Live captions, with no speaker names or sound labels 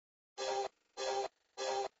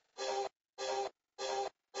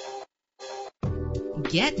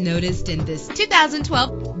Get noticed in this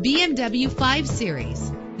 2012 BMW 5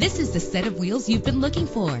 Series. This is the set of wheels you've been looking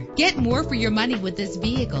for. Get more for your money with this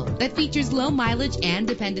vehicle that features low mileage and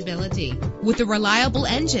dependability. With a reliable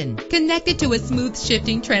engine connected to a smooth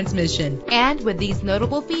shifting transmission. And with these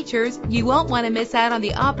notable features, you won't want to miss out on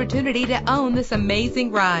the opportunity to own this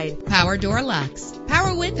amazing ride. Power door locks,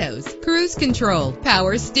 power windows, cruise control,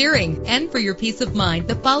 power steering. And for your peace of mind,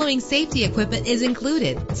 the following safety equipment is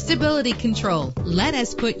included: stability control. Let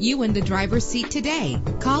us put you in the driver's seat today.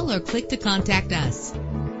 Call or click to contact us.